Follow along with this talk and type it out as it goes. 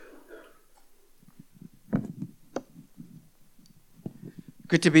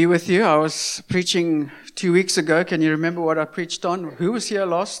Good to be with you. I was preaching 2 weeks ago. Can you remember what I preached on? Who was here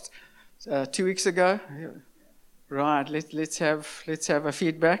last 2 weeks ago? Right. Let's have a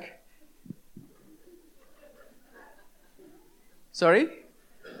feedback. Sorry?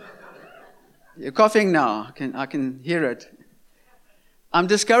 You're coughing now. I can hear it. I'm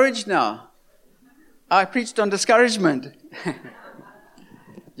discouraged now. I preached on discouragement.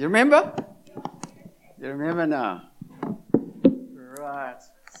 You remember? You remember now. Right.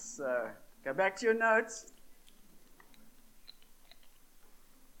 So, go back to your notes.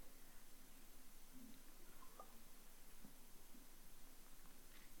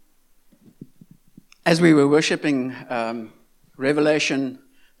 As we were worshiping Revelation,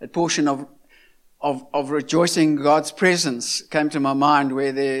 a portion of rejoicing God's presence came to my mind,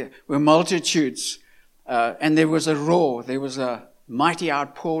 where there were multitudes and there was a roar, there was a mighty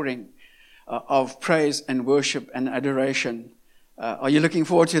outpouring of praise and worship and adoration. Are you looking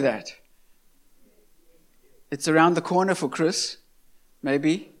forward to that? It's around the corner for Chris,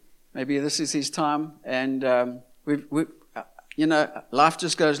 maybe this is his time, and life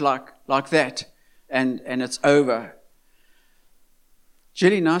just goes like that, and it's over.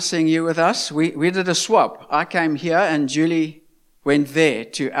 Julie, nice seeing you with us. We did a swap. I came here and Julie went there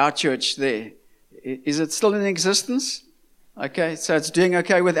to our church there. Is it still in existence? Okay, so it's doing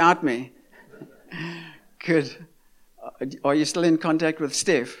okay without me. Good. Are you still in contact with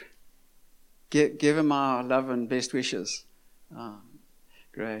Steph? Give him our love and best wishes. Oh,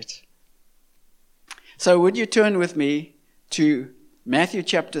 great. So would you turn with me to Matthew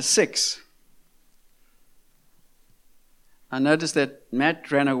chapter 6? I noticed that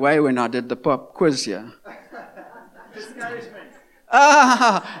Matt ran away when I did the pop quiz here. Discouragement.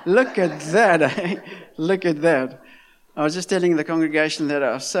 Look at that. Eh? Look at that. I was just telling the congregation that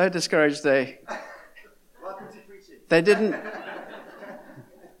I was so discouraged they didn't.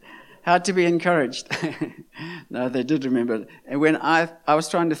 Had to be encouraged. No, they did remember. And when I was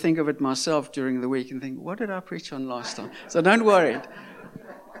trying to think of it myself during the week and think, what did I preach on last time? So don't worry.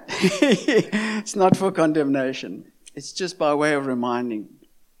 It's not for condemnation. It's just by way of reminding.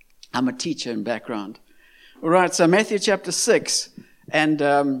 I'm a teacher in background. All right, so Matthew chapter 6. And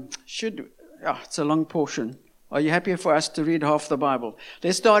it's a long portion. Are you happy for us to read half the Bible?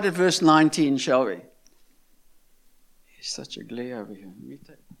 Let's start at verse 19, shall we? There's such a glare over here.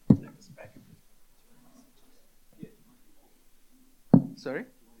 Take this back. Sorry?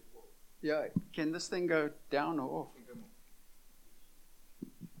 Yeah, can this thing go down or off?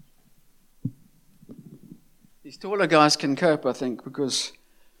 These taller guys can cope, I think, because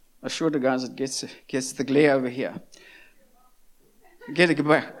the shorter guys, it gets the glare over here. Get a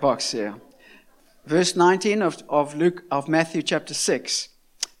box here. Verse 19 of Matthew chapter 6.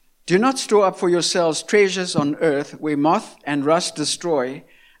 Do not store up for yourselves treasures on earth, where moth and rust destroy,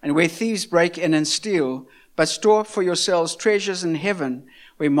 and where thieves break in and steal, but store up for yourselves treasures in heaven,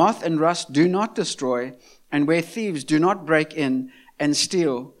 where moth and rust do not destroy, and where thieves do not break in and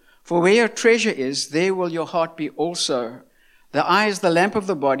steal. For where your treasure is, there will your heart be also. The eye is the lamp of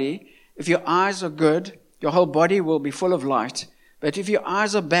the body. If your eyes are good, your whole body will be full of light. But if your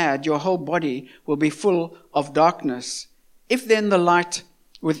eyes are bad, your whole body will be full of darkness. If then the light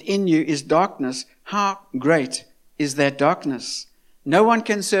within you is darkness, how great is that darkness? No one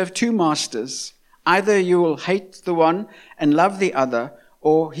can serve two masters. Either you will hate the one and love the other,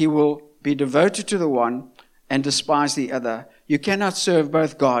 or he will be devoted to the one and despise the other. You cannot serve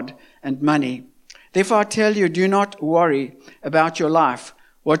both God and money. Therefore I tell you, do not worry about your life,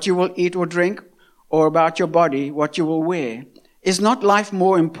 what you will eat or drink, or about your body, what you will wear. Is not life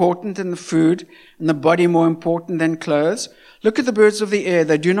more important than the food, and the body more important than clothes? Look at the birds of the air.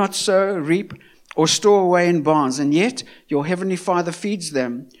 They do not sow, reap, or store away in barns, and yet your heavenly Father feeds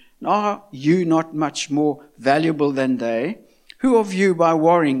them. Are you not much more valuable than they? Who of you, by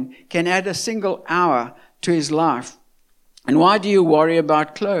worrying, can add a single hour to his life? And why do you worry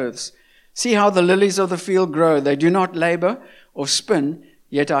about clothes? See how the lilies of the field grow. They do not labor or spin.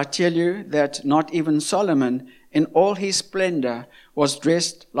 Yet I tell you that not even Solomon in all his splendor was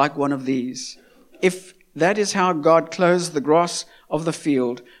dressed like one of these. If that is how God clothes the grass of the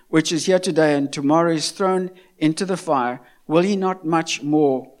field, which is here today and tomorrow is thrown into the fire, will he not much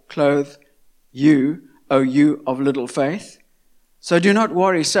more clothe you, O you of little faith? So do not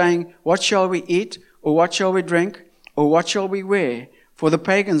worry, saying, what shall we eat, or what shall we drink, or what shall we wear? For the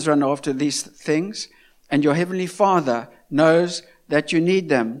pagans run after these things, and your heavenly Father knows that you need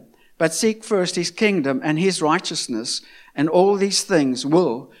them. But seek first his kingdom and his righteousness, and all these things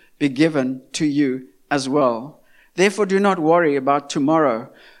will be given to you as well. Therefore do not worry about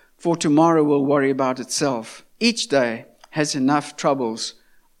tomorrow, for tomorrow will worry about itself. Each day has enough troubles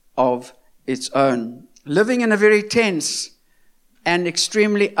of its own. Living in a very tense and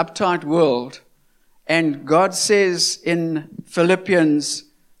extremely uptight world. And God says in Philippians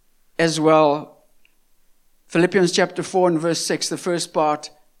as well, Philippians chapter 4 and verse 6, the first part,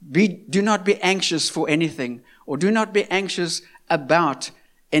 do not be anxious for anything, or do not be anxious about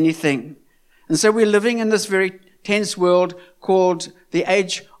anything. And so we're living in this very tense world called the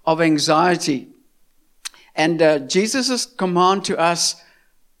age of anxiety. And Jesus' command to us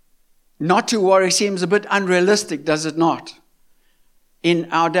not to worry seems a bit unrealistic, does it not? In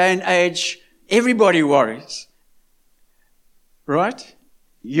our day and age, everybody worries. Right?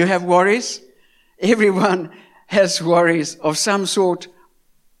 You have worries. Everyone has worries of some sort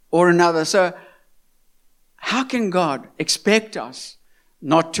or another. So how can God expect us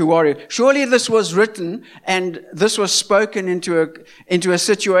not to worry? Surely this was written and this was spoken into a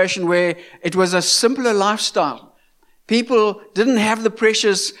situation where it was a simpler lifestyle. People didn't have the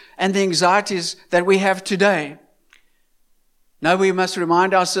pressures and the anxieties that we have today. Now we must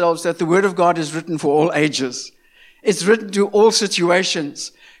remind ourselves that the Word of God is written for all ages. It's written to all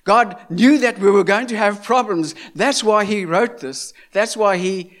situations. God knew that we were going to have problems. That's why He wrote this. That's why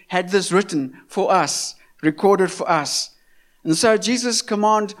He had this written for us, recorded for us. And so Jesus'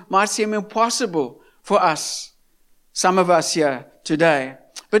 command might seem impossible for us, some of us here today.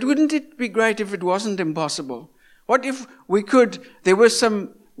 But wouldn't it be great if it wasn't impossible? What if there were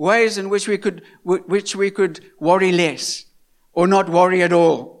some ways in which we could worry less or not worry at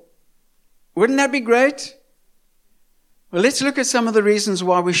all? Wouldn't that be great? Well, let's look at some of the reasons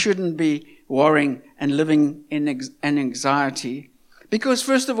why we shouldn't be worrying and living in an anxiety. Because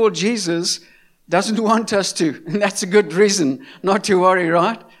first of all, Jesus doesn't want us to. And that's a good reason not to worry,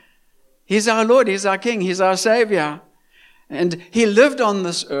 right? He's our Lord. He's our King. He's our Savior. And He lived on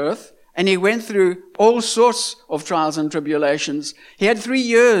this earth and He went through all sorts of trials and tribulations. He had 3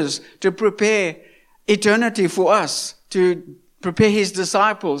 years to prepare eternity for us, to prepare His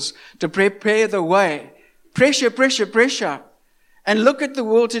disciples, to prepare the way. Pressure, pressure, pressure. And look at the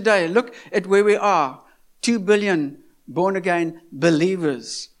world today. Look at where we are. 2 billion born-again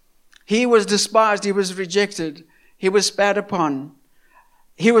believers. He was despised. He was rejected. He was spat upon.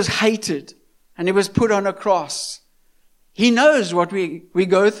 He was hated. And He was put on a cross. He knows what we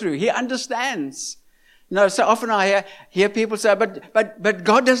go through. He understands. So often I hear people say, but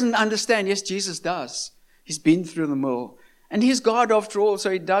God doesn't understand. Yes, Jesus does. He's been through them all. And He's God after all, so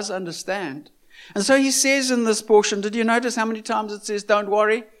He does understand. And so He says in this portion, did you notice how many times it says don't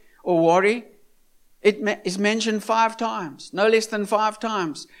worry or worry? It is mentioned 5 times, no less than 5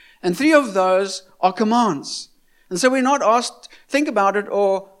 times. And 3 of those are commands. And so we're not asked, think about it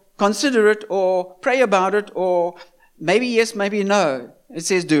or consider it or pray about it or maybe yes, maybe no. It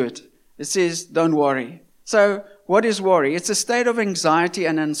says do it. It says don't worry. So what is worry? It's a state of anxiety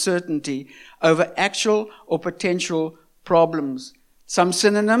and uncertainty over actual or potential problems. Some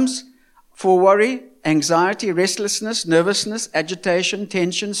synonyms for worry: anxiety, restlessness, nervousness, agitation,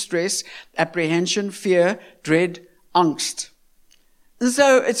 tension, stress, apprehension, fear, dread, angst. And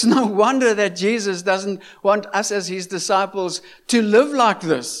so it's no wonder that Jesus doesn't want us as His disciples to live like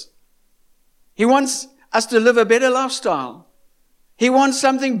this. He wants us to live a better lifestyle. He wants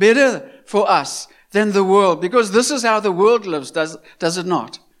something better for us than the world, because this is how the world lives, does it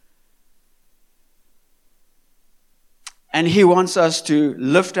not? And He wants us to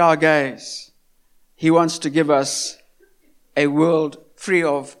lift our gaze. He wants to give us a world free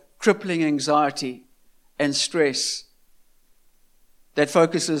of crippling anxiety and stress that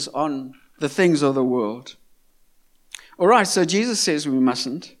focuses on the things of the world. All right, so Jesus says we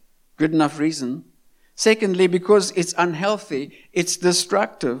mustn't. Good enough reason. Secondly, because it's unhealthy, it's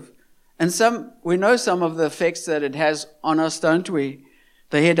destructive. And we know some of the effects that it has on us, don't we?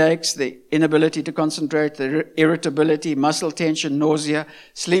 The headaches, the inability to concentrate, the irritability, muscle tension, nausea,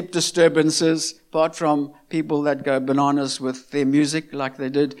 sleep disturbances, apart from people that go bananas with their music like they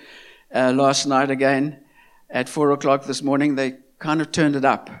did last night again at 4 o'clock this morning. They kind of turned it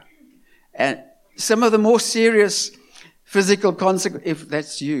up. And some of the more serious physical consequences, if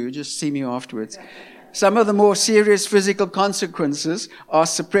that's you, just see me afterwards. Some of the more serious physical consequences are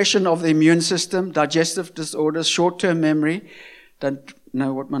suppression of the immune system, digestive disorders, short-term memory. Don't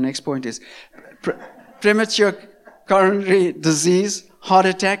know what my next point is. Premature coronary disease, heart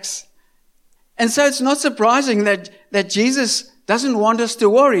attacks. And so it's not surprising that Jesus doesn't want us to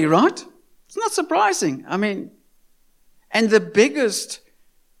worry, right? It's not surprising. And the biggest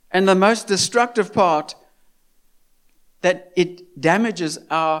and the most destructive part, that it damages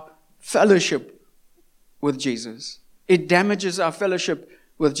our fellowship with Jesus. It damages our fellowship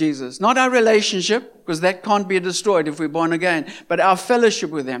with Jesus. Not our relationship, because that can't be destroyed if we're born again, but our fellowship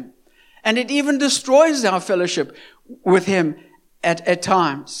with Him. And it even destroys our fellowship with Him at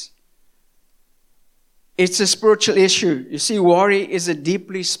times. It's a spiritual issue. You see, worry is a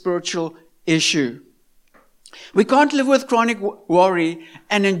deeply spiritual issue. We can't live with chronic worry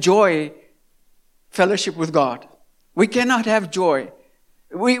and enjoy fellowship with God. We cannot have joy.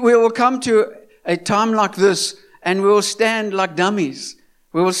 We will come to a time like this and we will stand like dummies.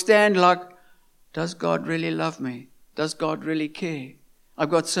 We will stand like, does God really love me? Does God really care? I've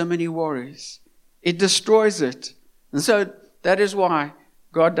got so many worries. It destroys it. And so that is why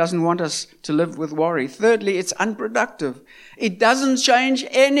God doesn't want us to live with worry. Thirdly, it's unproductive. It doesn't change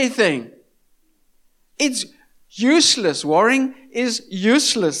anything. It's useless. Worrying is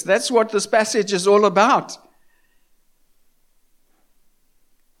useless. That's what this passage is all about.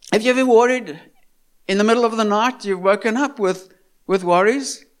 Have you ever worried in the middle of the night? You've woken up with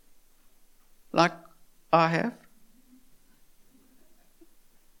worries like I have?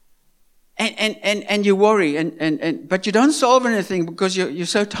 And you worry, but you don't solve anything because you're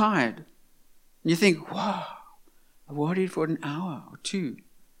so tired. And you think, wow, I worried for an hour or two.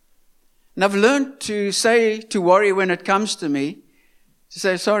 And I've learned to worry when it comes to me, to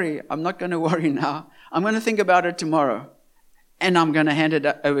say, sorry, I'm not going to worry now. I'm going to think about it tomorrow. And I'm going to hand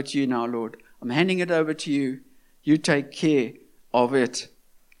it over to you now, Lord. I'm handing it over to you. You take care of it.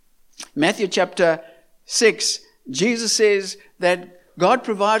 Matthew chapter 6, Jesus says that God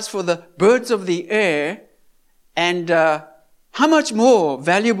provides for the birds of the air, and how much more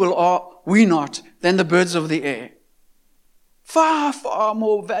valuable are we not than the birds of the air? Far, far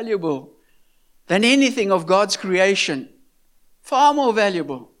more valuable than anything of God's creation. Far more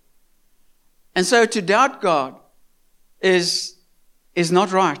valuable. And so to doubt God is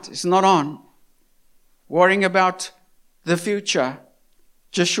not right. It's not on. Worrying about the future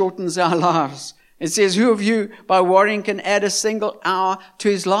just shortens our lives. It says, who of you by worrying can add a single hour to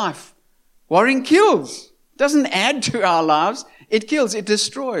his life? Worrying kills. It doesn't add to our lives. It kills. It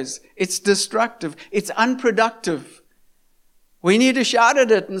destroys. It's destructive. It's unproductive. We need to shout at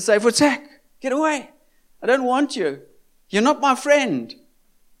it and say, Zach, get away. I don't want you. You're not my friend.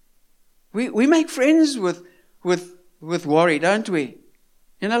 We make friends with worry, don't we?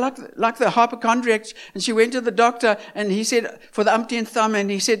 You know, like the hypochondriac, and she went to the doctor, and he said, for the umpteenth time, and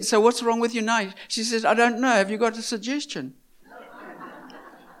he said, so what's wrong with you now? She says, I don't know. Have you got a suggestion?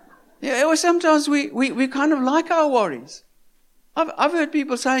 Yeah, or sometimes we kind of like our worries. I've heard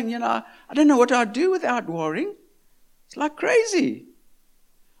people saying, you know, I don't know what I'd do without worrying. It's like crazy.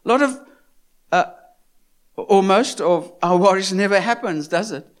 A lot of, or most of our worries never happens,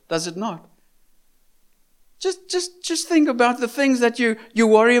 does it? Does it not? Just think about the things that you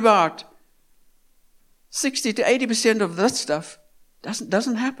worry about. 60 to 80% of that stuff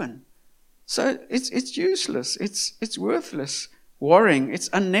doesn't happen. So it's useless. It's worthless. Worrying, it's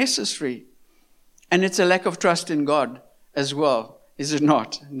unnecessary. And it's a lack of trust in God as well, is it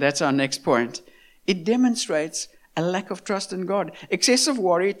not? And that's our next point. It demonstrates a lack of trust in God. Excessive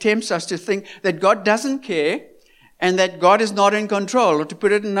worry tempts us to think that God doesn't care and that God is not in control. Or to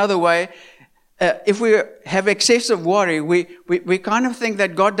put it another way, if we have excessive worry, we kind of think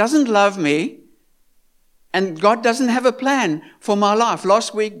that God doesn't love me and God doesn't have a plan for my life.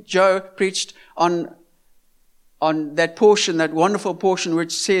 Last week, Joe preached on that portion, that wonderful portion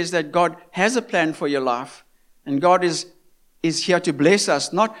which says that God has a plan for your life. And God is here to bless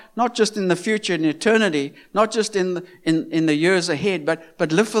us, not just in the future, in eternity, not just in the years ahead,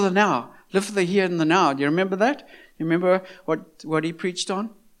 but live for the now. Live for the here and the now. Do you remember that? You remember what he preached on?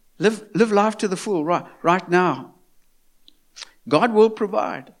 Live life to the full right now. God will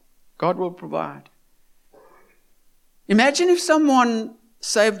provide. God will provide. Imagine if someone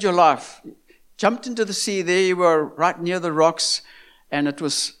saved your life. Jumped into the sea, there you were right near the rocks, and it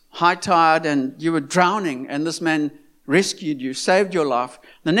was high tide, and you were drowning, and this man rescued you, saved your life.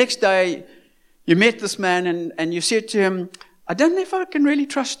 The next day, you met this man, and you said to him, I don't know if I can really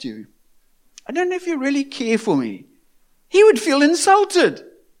trust you. I don't know if you really care for me. He would feel insulted.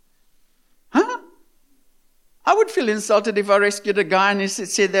 Huh? I would feel insulted if I rescued a guy and he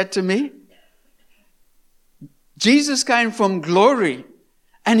said that to me. Jesus came from glory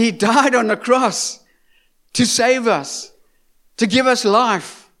and he died on the cross to save us, to give us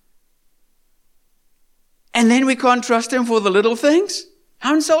life. And then we can't trust him for the little things?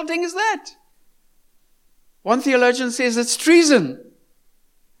 How insulting is that? One theologian says it's treason.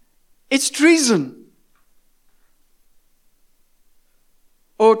 It's treason.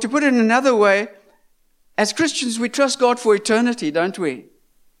 Or to put it in another way, as Christians, we trust God for eternity, don't we?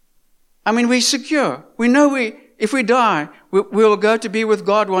 I mean, we're secure. We know If we die, we'll go to be with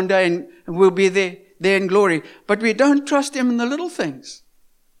God one day and we'll be there in glory. But we don't trust Him in the little things.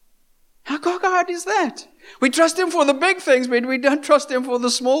 How hard is that? We trust Him for the big things, but we don't trust Him for the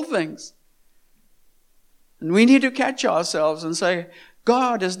small things. And we need to catch ourselves and say,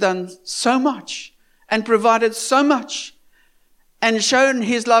 God has done so much and provided so much and shown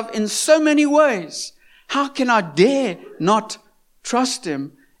His love in so many ways. How can I dare not trust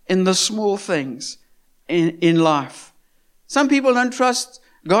Him in the small things in life? Some people don't trust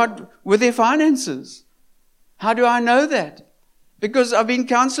God with their finances. How do I know that? Because I've been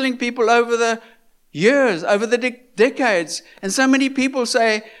counseling people over the years, over the decades, and so many people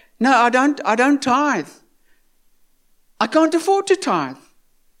say, no, I don't tithe. I can't afford to tithe.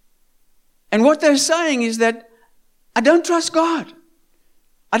 And what they're saying is that I don't trust God.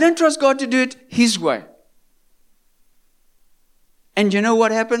 I don't trust God to do it His way. And you know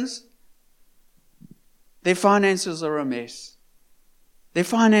what happens? Their finances are a mess. Their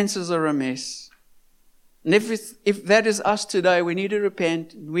finances are a mess. And if that is us today, we need to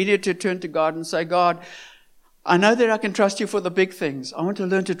repent. We need to turn to God and say, God, I know that I can trust You for the big things. I want to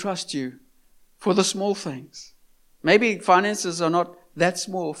learn to trust You for the small things. Maybe finances are not that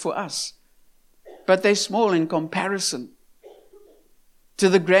small for us, but they're small in comparison to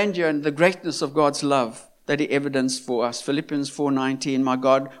the grandeur and the greatness of God's love that He evidenced for us. Philippians 4:19, my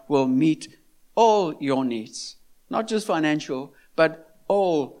God will meet all your needs, not just financial, but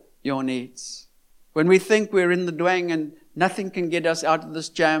all your needs. When we think we're in the dwang and nothing can get us out of this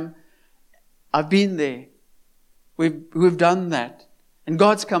jam, I've been there. We've done that. And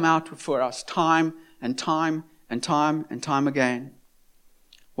God's come out for us time and time and time and time again.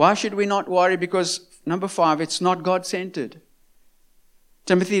 Why should we not worry? Because, number 5, it's not God-centered.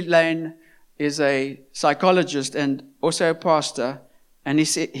 Timothy Lane is a psychologist and also a pastor, and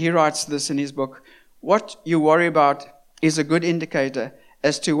he writes this in his book: what you worry about is a good indicator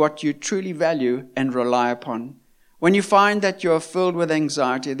as to what you truly value and rely upon. When you find that you are filled with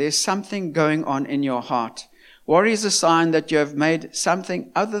anxiety, there's something going on in your heart. Worry is a sign that you have made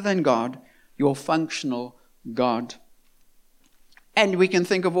something other than God your functional God. And we can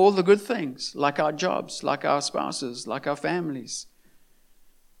think of all the good things, like our jobs, like our spouses, like our families.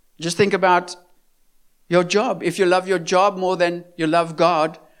 Just think about your job. If you love your job more than you love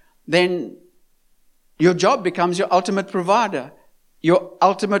God, then your job becomes your ultimate provider, your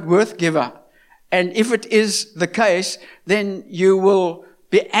ultimate worth giver. And if it is the case, then you will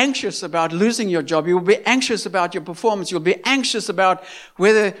be anxious about losing your job. You will be anxious about your performance. You'll be anxious about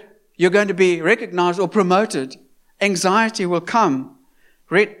whether you're going to be recognized or promoted. Anxiety will come.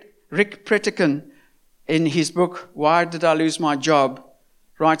 Rick Pretikin, in his book, Why Did I Lose My Job?,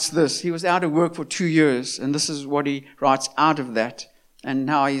 writes this. He was out of work for 2 years, and this is what he writes out of that. And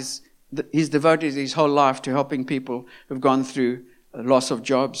now he's devoted his whole life to helping people who've gone through a loss of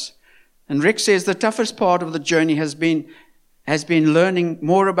jobs. And Rick says, the toughest part of the journey has been learning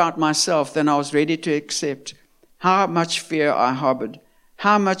more about myself than I was ready to accept. How much fear I harbored.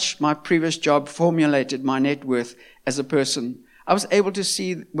 How much my previous job formulated my net worth as a person. I was able to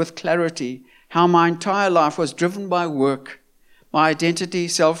see with clarity how my entire life was driven by work. My identity,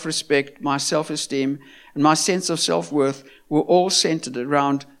 self-respect, my self-esteem, and my sense of self-worth were all centered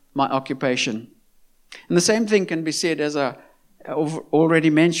around my occupation. And the same thing can be said, as I already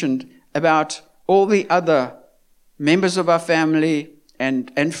mentioned, about all the other members of our family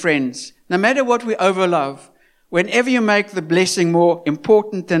and friends. No matter what we overlove, whenever you make the blessing more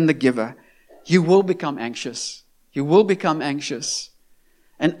important than the giver, you will become anxious. You will become anxious.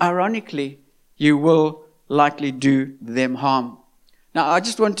 And ironically, you will likely do them harm. Now, I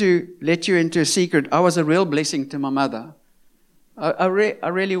just want to let you into a secret. I was a real blessing to my mother. I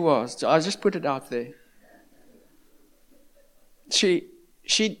really was. So I'll just put it out there.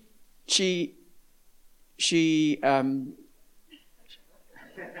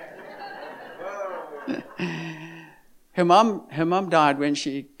 Her mom died when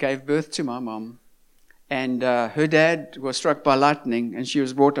she gave birth to my mom. And her dad was struck by lightning, and she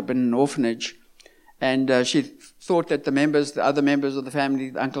was brought up in an orphanage. And she thought that the other members of the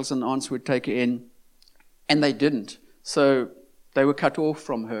family, the uncles and aunts, would take her in. And they didn't. So they were cut off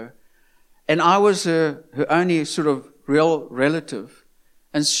from her. And I was her only sort of real relative.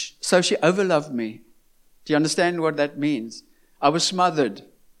 And so she overloved me. Do you understand what that means? I was smothered.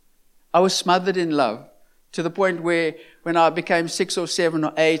 I was smothered in love, to the point where when I became 6 or 7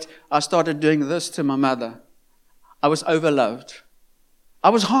 or 8, I started doing this to my mother. I was overloved. I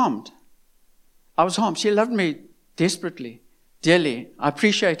was harmed. She loved me desperately, dearly. I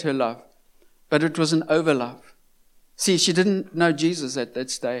appreciate her love. But it was an overlove. See, she didn't know Jesus at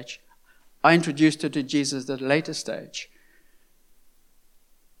that stage. I introduced her to Jesus at a later stage.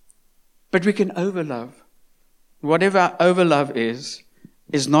 But we can overlove. Whatever overlove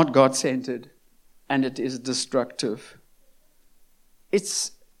is not God-centered, and it is destructive.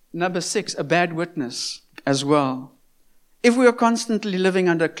 It's, number 6, a bad witness as well. If we are constantly living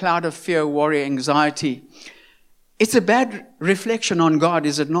under a cloud of fear, worry, anxiety, it's a bad reflection on God,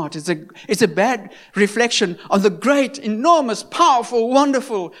 is it not? It's a bad reflection on the great, enormous, powerful,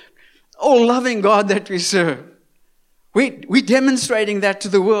 wonderful, all-loving God that we serve. We're demonstrating that to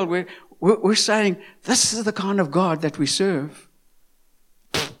the world. We're saying, this is the kind of God that we serve.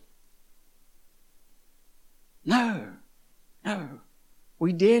 No.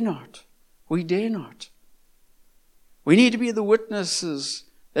 We dare not. We dare not. We need to be the witnesses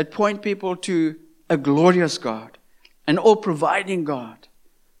that point people to a glorious God, an all-providing God,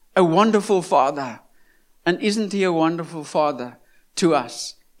 a wonderful Father. And isn't He a wonderful Father to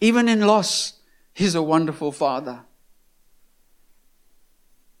us? Even in loss, He's a wonderful Father.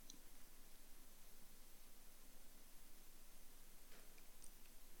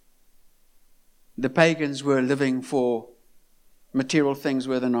 The pagans were living for material things,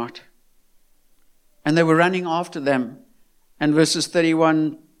 were they not? And they were running after them. And verses 30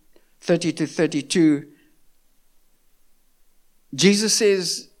 to 32, Jesus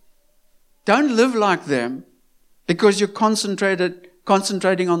says, don't live like them because you're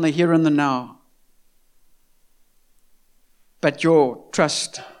concentrating on the here and the now. But your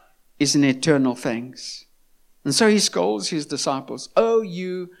trust is in eternal things. And so He scolds His disciples. Oh,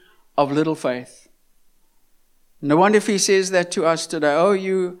 you of little faith. No wonder if He says that to us today. Oh,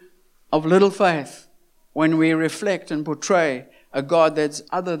 you of little faith. When we reflect and portray a God that's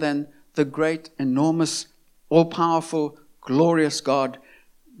other than the great, enormous, all-powerful, glorious God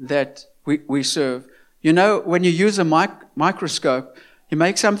that we serve. You know, when you use a microscope, you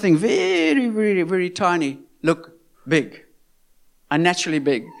make something very, very, very tiny look big, unnaturally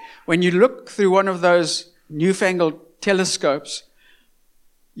big. When you look through one of those newfangled telescopes,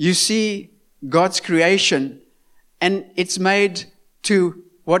 you see God's creation, and it's made to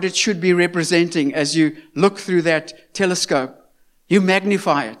what it should be representing as you look through that telescope. You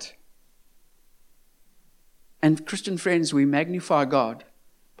magnify it. And Christian friends, we magnify God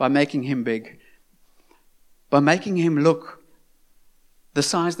by making Him big, by making Him look the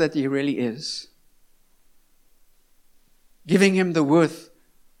size that He really is, giving Him the worth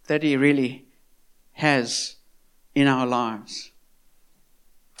that He really has in our lives.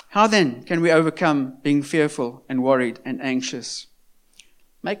 How then can we overcome being fearful and worried and anxious?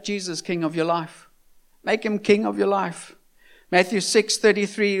 Make Jesus king of your life. Make Him king of your life. Matthew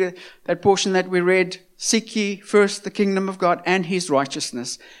 6:33, that portion that we read, seek ye first the kingdom of God and His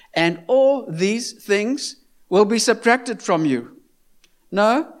righteousness, and all these things will be subtracted from you.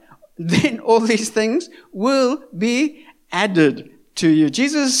 No, then all these things will be added to you.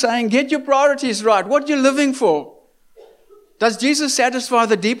 Jesus is saying, get your priorities right. What you're living for. Does Jesus satisfy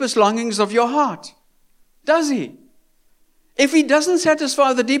the deepest longings of your heart? Does He? If He doesn't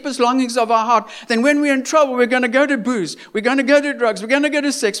satisfy the deepest longings of our heart, then when we're in trouble, we're going to go to booze, we're going to go to drugs, we're going to go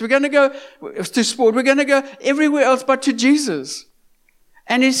to sex, we're going to go to sport, we're going to go everywhere else but to Jesus.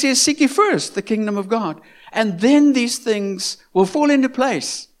 And He says, seek ye first the kingdom of God. And then these things will fall into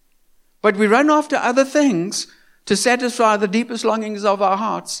place. But we run after other things to satisfy the deepest longings of our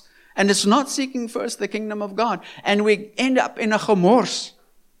hearts. And it's not seeking first the kingdom of God. And we end up in a gemors.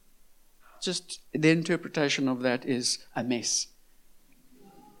 Just the interpretation of that is a mess.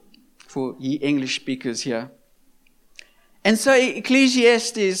 For ye English speakers here. And so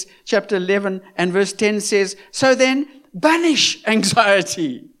Ecclesiastes chapter 11 and verse 10 says, so then banish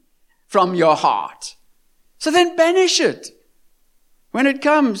anxiety from your heart. So then banish it. When it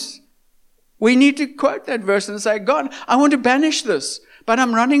comes, we need to quote that verse and say, God, I want to banish this, but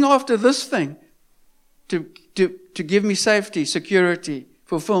I'm running after this thing to give me safety, security,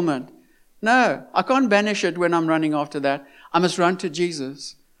 fulfillment. No, I can't banish it when I'm running after that. I must run to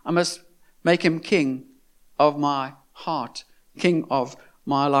Jesus. I must make Him king of my heart, king of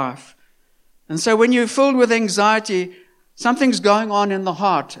my life. And so when you're filled with anxiety, something's going on in the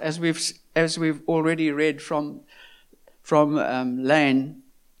heart, as we've already read from Lane.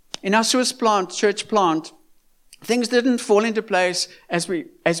 In our Swiss church plant, things didn't fall into place as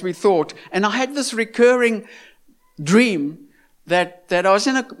we thought. And I had this recurring dream that I was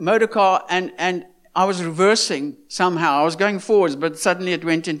in a motor car and I was reversing somehow. I was going forwards, but suddenly it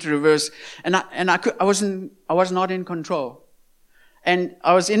went into reverse, and I was not in control. And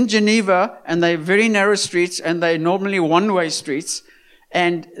I was in Geneva, and they're very narrow streets, and they're normally one-way streets.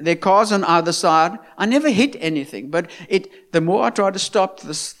 and there are cars on either side. I never hit anything, but the more I tried to stop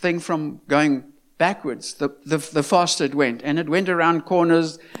this thing from going backwards, the faster it went. And it went around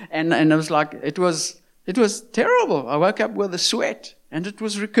corners, and it was like, it was terrible. I woke up with a sweat, and it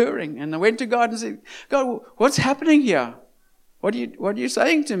was recurring. And I went to God and said, God, what's happening here? What are you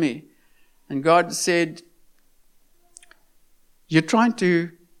saying to me? And God said, you're trying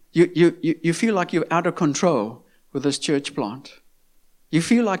to, you feel like you're out of control with this church plant. You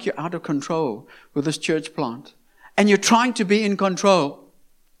feel like you're out of control with this church plant. And you're trying to be in control.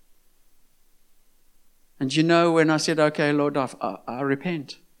 And you know, when I said, okay, Lord, I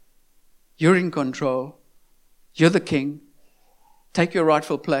repent. You're in control. You're the king. Take your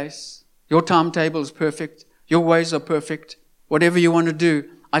rightful place. Your timetable is perfect. Your ways are perfect. Whatever you want to do,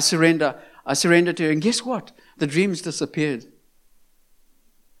 I surrender. I surrender to you. And guess what? The dreams disappeared.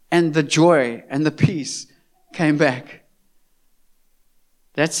 And the joy and the peace came back.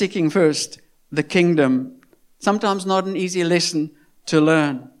 That's seeking first the kingdom. Sometimes not an easy lesson to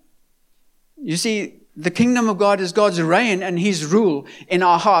learn. You see, the kingdom of God is God's reign and His rule in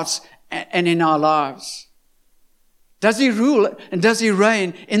our hearts and in our lives. Does He rule and does He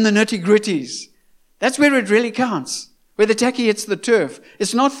reign in the nitty-gritties? That's where it really counts. Where the tacky hits the turf.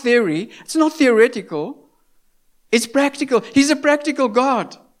 It's not theory. It's not theoretical. It's practical. He's a practical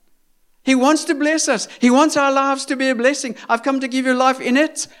God. He wants to bless us. He wants our lives to be a blessing. I've come to give you life in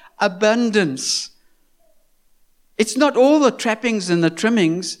its abundance. It's not all the trappings and the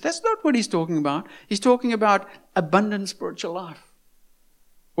trimmings. That's not what He's talking about. He's talking about abundant spiritual life,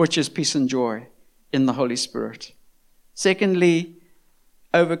 which is peace and joy in the Holy Spirit. Secondly,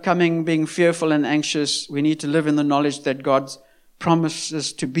 overcoming being fearful and anxious, we need to live in the knowledge that God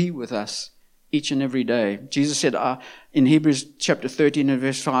promises to be with us each and every day. Jesus said in Hebrews chapter 13 and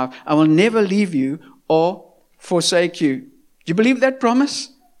verse 5, I will never leave you or forsake you. Do you believe that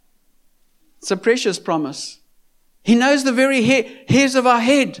promise? It's a precious promise. He knows the very hairs of our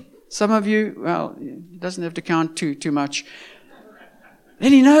head. Some of you, well, he doesn't have to count too much.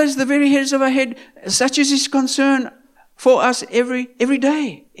 And He knows the very hairs of our head, such is His concern for us every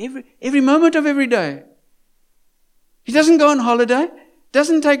day, every moment of every day. He doesn't go on holiday.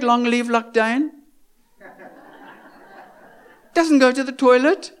 Doesn't take long leave like Dane. Doesn't go to the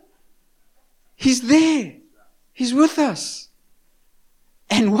toilet. He's there. He's with us.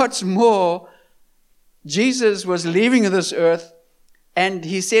 And what's more, Jesus was leaving this earth, and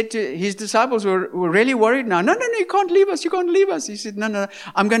He said to His disciples were really worried now. No, you can't leave us. You can't leave us. He said, no.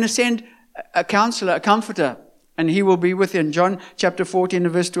 I'm going to send a counselor, a comforter, and He will be with you. And John chapter 14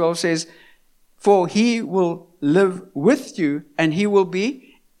 and verse 12 says, for He will live with you and He will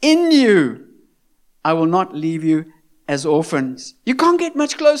be in you. I will not leave you as orphans. You can't get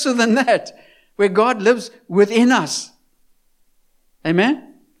much closer than that, where God lives within us.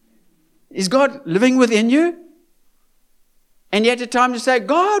 Amen? Is God living within you? And yet at times you say,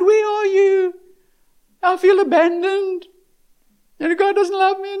 God, where are you? I feel abandoned. And God doesn't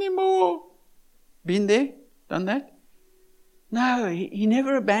love me anymore. Been there? Done that? No, He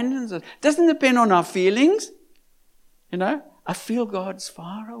never abandons us. Doesn't depend on our feelings. You know, I feel God's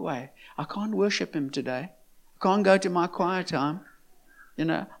far away. I can't worship Him today. I can't go to my quiet time. You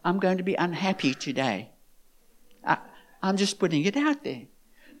know, I'm going to be unhappy today. I'm just putting it out there.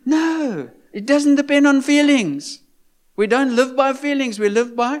 No, it doesn't depend on feelings. We don't live by feelings. We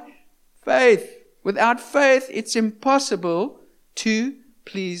live by faith. Without faith, it's impossible to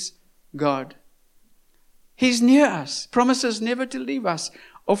please God. He's near us, promises never to leave us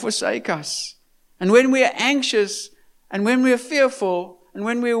or forsake us. And when we are anxious and when we are fearful and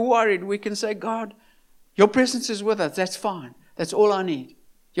when we are worried, we can say, God, your presence is with us. That's fine. That's all I need.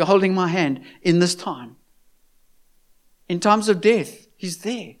 You're holding my hand in this time. In times of death, He's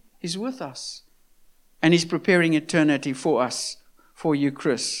there. He's with us. And He's preparing eternity for us, for you,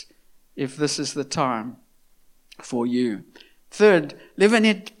 Chris, if this is the time for you. Third, live in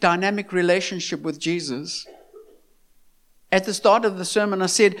a dynamic relationship with Jesus. At the start of the sermon, I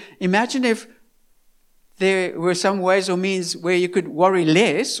said, imagine if there were some ways or means where you could worry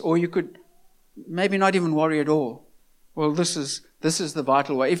less, or you could maybe not even worry at all. Well, this is the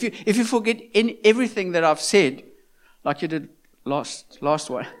vital way. If you forget everything that I've said, like you did last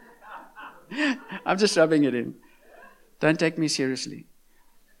one, I'm just rubbing it in. Don't take me seriously.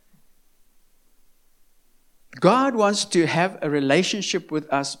 God wants to have a relationship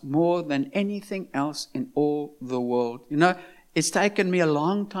with us more than anything else in all the world. You know, it's taken me a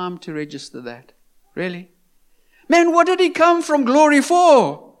long time to register that. Really? Man, what did He come from glory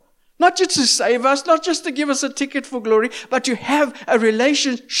for? Not just to save us, not just to give us a ticket for glory, but to have a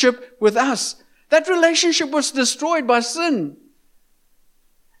relationship with us. That relationship was destroyed by sin.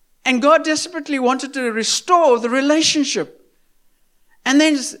 And God desperately wanted to restore the relationship. And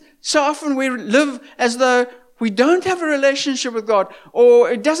then so often we live as though we don't have a relationship with God,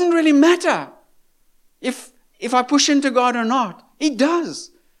 or it doesn't really matter if I push into God or not. He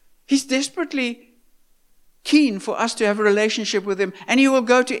does. He's desperately keen for us to have a relationship with Him, and He will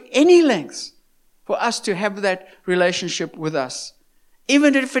go to any lengths for us to have that relationship with us,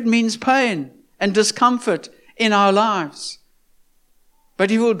 even if it means pain and discomfort in our lives. But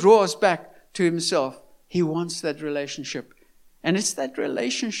He will draw us back to Himself. He wants that relationship. And it's that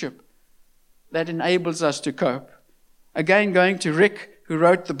relationship that enables us to cope. Again, going to Rick, who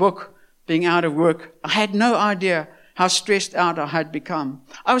wrote the book, Being Out of Work, I had no idea how stressed out I had become.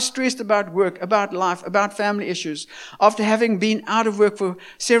 I was stressed about work, about life, about family issues. After having been out of work for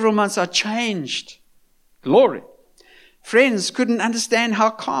several months, I changed. Glory. Friends couldn't understand how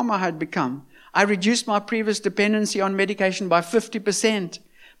calm I had become. I reduced my previous dependency on medication by 50%.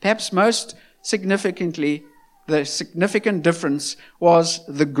 Perhaps most significantly, the significant difference was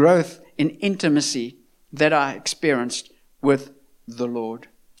the growth in intimacy that I experienced with the Lord.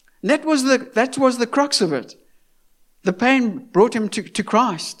 And that was the crux of it. The pain brought him to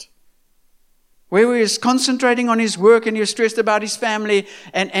Christ, where he was concentrating on his work and he was stressed about his family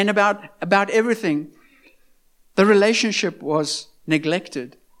and about everything. The relationship was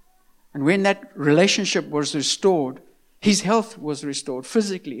neglected. And when that relationship was restored, his health was restored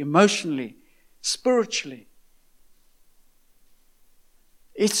physically, emotionally, spiritually.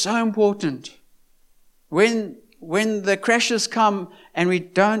 It's so important. When the crashes come and we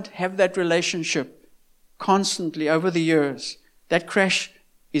don't have that relationship constantly over the years, that crash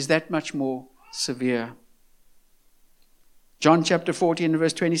is that much more severe. John chapter 14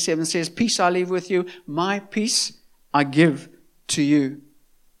 verse 27 says, "Peace I leave with you, my peace I give to you."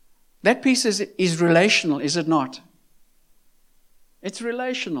 That peace is relational, is it not? It's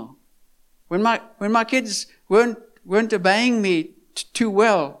relational. When my kids weren't obeying me too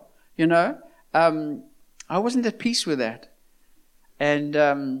well, I wasn't at peace with that. And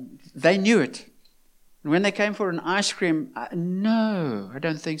they knew it. And when they came for an ice cream, no, I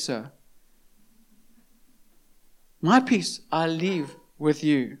don't think so. My peace I leave with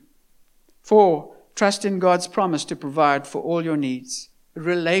you. 4, trust in God's promise to provide for all your needs.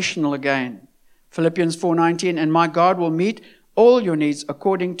 Relational again. Philippians 4:19, "And my God will meet all your needs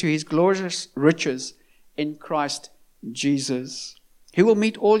according to His glorious riches in Christ Jesus." He will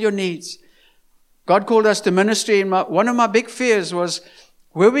meet all your needs. God called us to ministry, and one of my big fears was,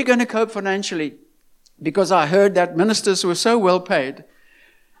 were we going to cope financially? Because I heard that ministers were so well paid.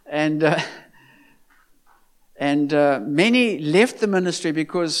 And many left the ministry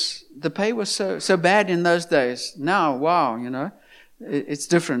because the pay was so bad in those days. Now, wow, it's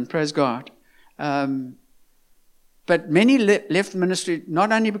different, praise God. But many left the ministry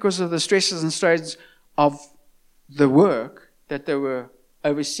not only because of the stresses and strains of the work that they were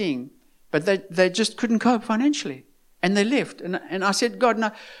overseeing, but they just couldn't cope financially. And they left. And I said, God,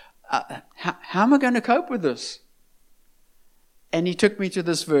 no, how am I going to cope with this? And He took me to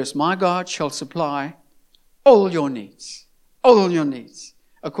this verse, "My God shall supply all your needs,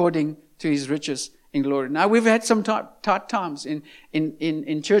 according to His riches in glory." Now, we've had some tight times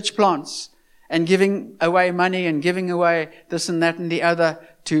in church plants and giving away money and giving away this and that and the other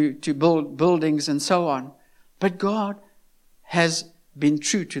to build buildings and so on. But God has been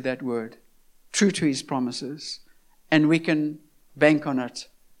true to that word, true to His promises, and we can bank on it.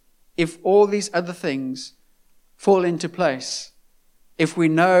 If all these other things fall into place, if we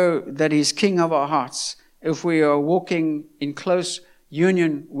know that He's King of our hearts, if we are walking in close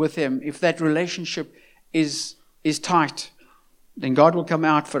union with Him, if that relationship is tight, then God will come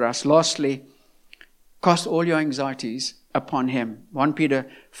out for us. Lastly, cast all your anxieties upon Him. 1 Peter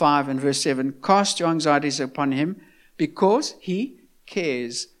 5 and verse 7, "Cast your anxieties upon Him because He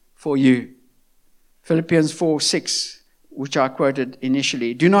cares for you." Philippians 4:6, which I quoted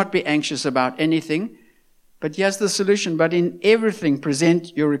initially, "Do not be anxious about anything," but here's the solution, "but in everything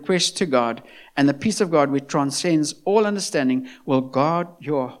present your requests to God, and the peace of God which transcends all understanding will guard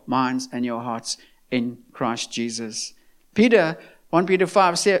your minds and your hearts in Christ Jesus." 1 Peter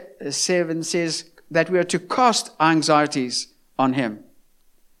 5:7 says that we are to cast our anxieties on Him.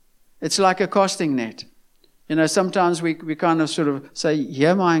 It's like a casting net. Sometimes we kind of sort of say, "Here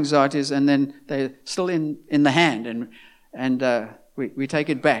are my anxieties," and then they're still in the hand, and we take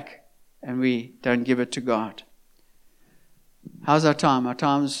it back, and we don't give it to God. How's our time? Our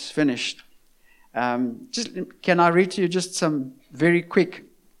time's finished. Can I read to you just some very quick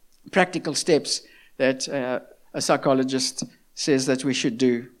practical steps that a psychologist says that we should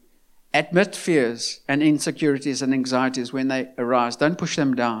do? Admit fears and insecurities and anxieties when they arise. Don't push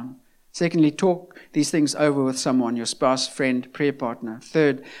them down. Secondly, talk these things over with someone, your spouse, friend, prayer partner.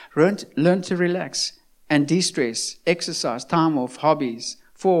 Third, learn to relax and de-stress, exercise, time off, hobbies.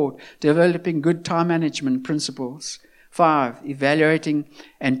 4, developing good time management principles. 5, evaluating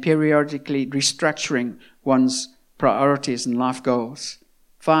and periodically restructuring one's priorities and life goals.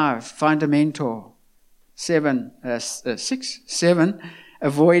 5, find a mentor. 7,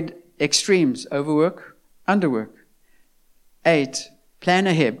 avoid extremes, overwork, underwork. 8, plan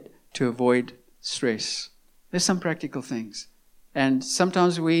ahead to avoid stress. There's some practical things. And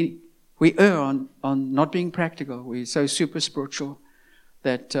sometimes we err on not being practical. We're so super spiritual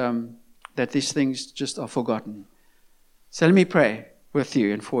that these things just are forgotten. So let me pray with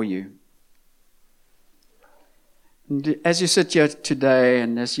you and for you. And as you sit here today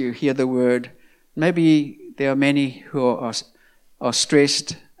and as you hear the word, maybe there are many who are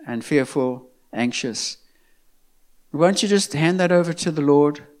stressed and fearful, anxious. Won't you just hand that over to the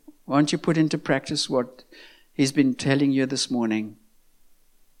Lord? Won't you put into practice what He's been telling you this morning?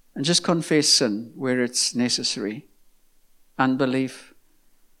 And just confess sin where it's necessary. Unbelief,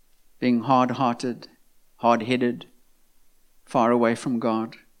 being hard-hearted, hard-headed, far away from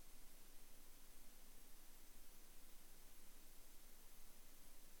God.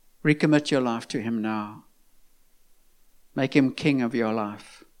 Recommit your life to Him now. Make Him King of your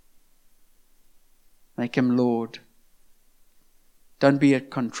life. Make Him Lord. Don't be a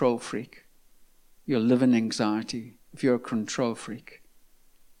control freak. You'll live in anxiety if you're a control freak.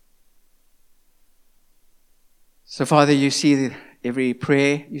 So, Father, you see every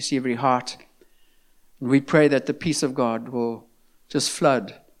prayer, you see every heart. And we pray that the peace of God will just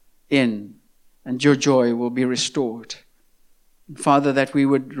flood in and your joy will be restored. And Father, that we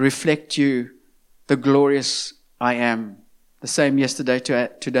would reflect you, the glorious I am, the same yesterday,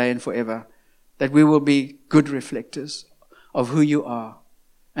 today, and forever. That we will be good reflectors of who you are,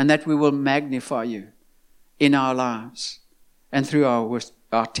 and that we will magnify you in our lives and through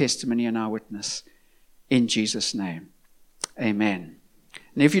our testimony and our witness. In Jesus' name, amen.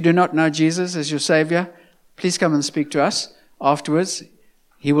 And if you do not know Jesus as your Savior, please come and speak to us. Afterwards,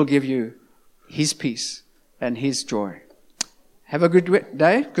 He will give you His peace and His joy. Have a good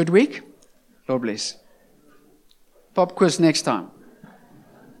day, good week. Lord bless. Pop quiz next time.